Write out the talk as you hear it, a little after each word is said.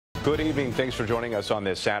Good evening. Thanks for joining us on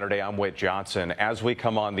this Saturday. I'm Whit Johnson. As we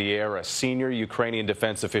come on the air, a senior Ukrainian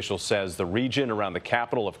defense official says the region around the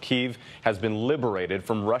capital of Kyiv has been liberated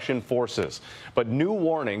from Russian forces. But new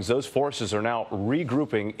warnings, those forces are now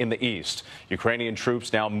regrouping in the east. Ukrainian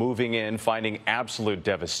troops now moving in, finding absolute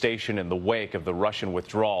devastation in the wake of the Russian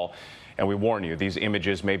withdrawal. And we warn you, these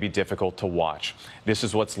images may be difficult to watch. This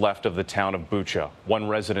is what's left of the town of Bucha. One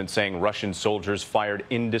resident saying Russian soldiers fired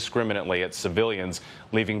indiscriminately at civilians,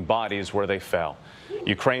 leaving bodies where they fell.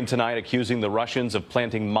 Ukraine tonight accusing the Russians of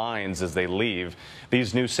planting mines as they leave.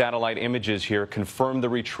 These new satellite images here confirm the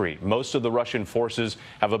retreat. Most of the Russian forces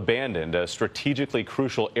have abandoned a strategically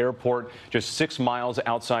crucial airport just 6 miles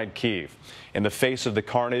outside Kyiv. In the face of the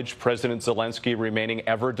carnage, President Zelensky remaining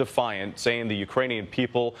ever defiant, saying the Ukrainian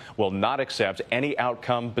people will not accept any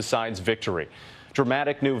outcome besides victory.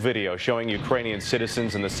 Dramatic new video showing Ukrainian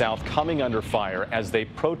citizens in the south coming under fire as they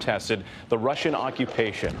protested the Russian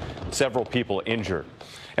occupation. Several people injured.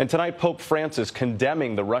 And tonight, Pope Francis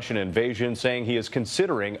condemning the Russian invasion, saying he is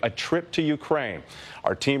considering a trip to Ukraine.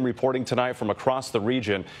 Our team reporting tonight from across the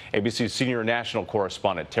region, ABC's senior national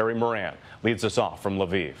correspondent Terry Moran leads us off from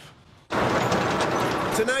Lviv.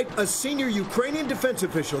 Tonight, a senior Ukrainian defense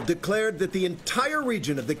official declared that the entire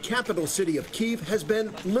region of the capital city of Kyiv has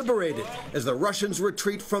been liberated as the Russians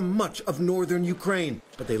retreat from much of northern Ukraine.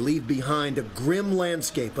 But they leave behind a grim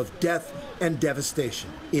landscape of death and devastation.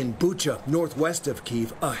 In Bucha, northwest of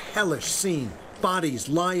Kyiv, a hellish scene. Bodies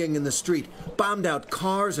lying in the street, bombed out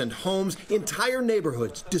cars and homes, entire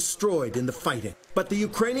neighborhoods destroyed in the fighting. But the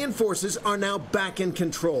Ukrainian forces are now back in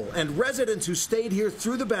control, and residents who stayed here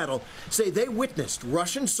through the battle say they witnessed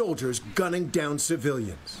Russian soldiers gunning down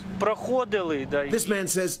civilians. This man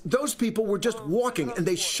says those people were just walking and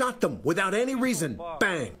they shot them without any reason.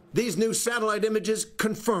 Bang! These new satellite images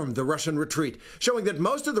confirm the Russian retreat, showing that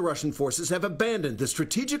most of the Russian forces have abandoned the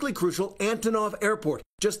strategically crucial Antonov airport,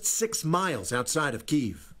 just 6 miles outside of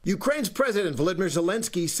Kyiv. Ukraine's President Volodymyr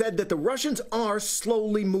Zelensky said that the Russians are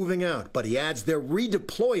slowly moving out, but he adds they're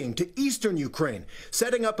redeploying to eastern Ukraine,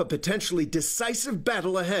 setting up a potentially decisive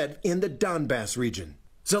battle ahead in the Donbass region.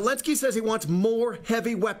 Zelensky says he wants more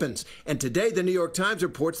heavy weapons, and today the New York Times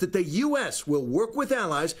reports that the U.S. will work with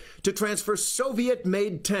allies to transfer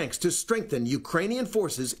Soviet-made tanks to strengthen Ukrainian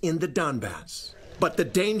forces in the Donbass. But the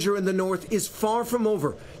danger in the north is far from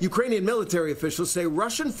over. Ukrainian military officials say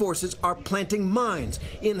Russian forces are planting mines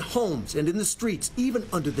in homes and in the streets, even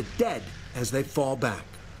under the dead, as they fall back.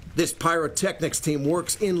 This pyrotechnics team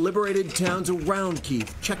works in liberated towns around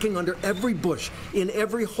Kyiv, checking under every bush, in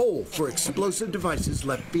every hole for explosive devices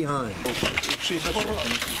left behind.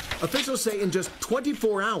 Officials say in just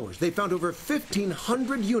 24 hours, they found over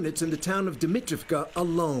 1,500 units in the town of Dmitrivka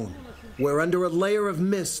alone, where under a layer of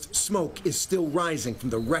mist, smoke is still rising from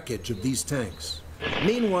the wreckage of these tanks.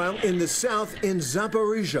 Meanwhile, in the south, in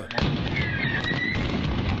Zaporizhzhia,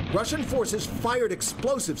 Russian forces fired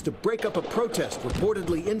explosives to break up a protest,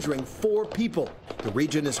 reportedly injuring 4 people. The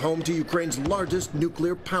region is home to Ukraine's largest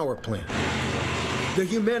nuclear power plant. The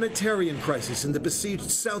humanitarian crisis in the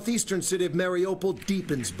besieged southeastern city of Mariupol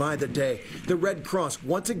deepens by the day. The Red Cross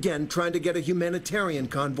once again trying to get a humanitarian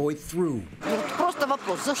convoy through.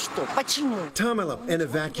 Tamila, an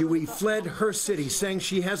evacuee, fled her city, saying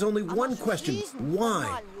she has only one question: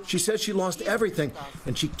 why? She says she lost everything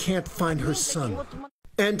and she can't find her son.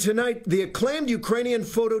 And tonight, the acclaimed Ukrainian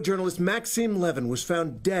photojournalist Maxim Levin was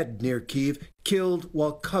found dead near Kyiv, killed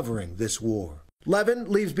while covering this war.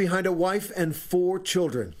 Levin leaves behind a wife and 4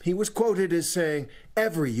 children. He was quoted as saying,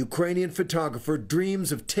 "Every Ukrainian photographer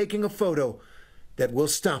dreams of taking a photo that will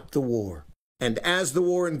stop the war." And as the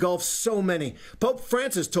war engulfs so many, Pope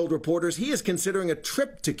Francis told reporters he is considering a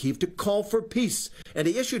trip to Kyiv to call for peace. And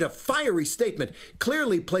he issued a fiery statement,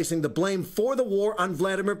 clearly placing the blame for the war on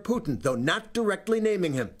Vladimir Putin, though not directly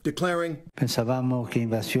naming him, declaring,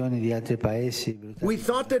 "We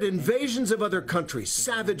thought that invasions of other countries,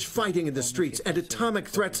 savage fighting in the streets, and atomic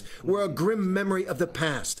threats were a grim memory of the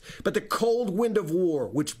past. But the cold wind of war,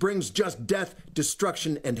 which brings just death,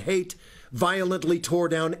 destruction, and hate, violently tore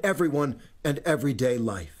down everyone and everyday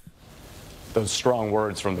life." Those strong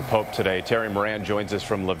words from the Pope today. Terry Moran joins us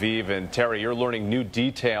from Lviv. And Terry, you're learning new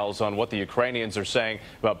details on what the Ukrainians are saying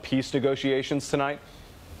about peace negotiations tonight?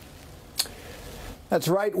 That's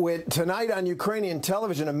right, Whit. Tonight on Ukrainian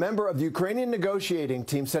television, a member of the Ukrainian negotiating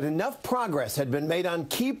team said enough progress had been made on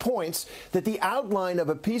key points that the outline of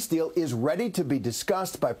a peace deal is ready to be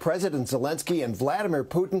discussed by President Zelensky and Vladimir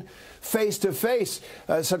Putin face to face.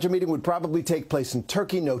 Such a meeting would probably take place in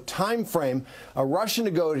Turkey. No time frame. A Russian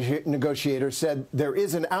negotiator said there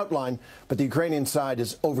is an outline, but the Ukrainian side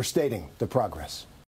is overstating the progress.